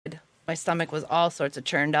My stomach was all sorts of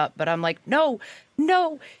churned up, but I'm like, no,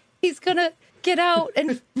 he's gonna get out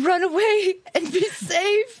and run away and be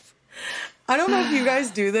safe. I don't know if you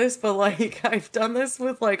guys do this, but like I've done this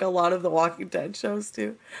with like a lot of the Walking Dead shows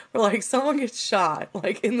too, where like someone gets shot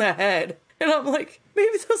like in the head, and I'm like,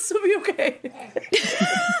 maybe they'll still be okay.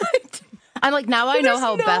 I'm like, now I know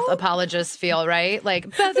how Beth apologists feel, right? Like,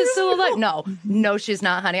 Beth is still alive. No, she's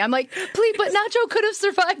not, honey. I'm like, please, but Nacho could have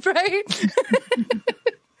survived, right?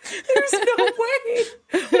 There's no way.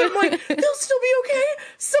 But I'm like, they'll still be okay.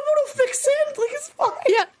 Someone will fix it. Like, it's fine.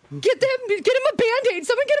 Yeah, get him a Band-Aid.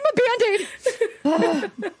 Someone get him a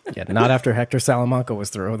Band-Aid. Yeah, not after Hector Salamanca was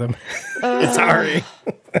through with him. Sorry.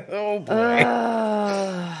 Oh, boy.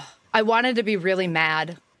 I wanted to be really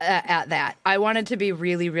mad at that. I wanted to be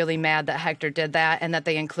really, really mad that Hector did that and that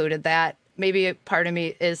they included that. Maybe a part of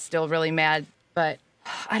me is still really mad, but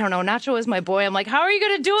I don't know. Nacho is my boy. I'm like, how are you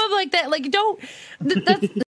going to do him like that? Like, don't. That's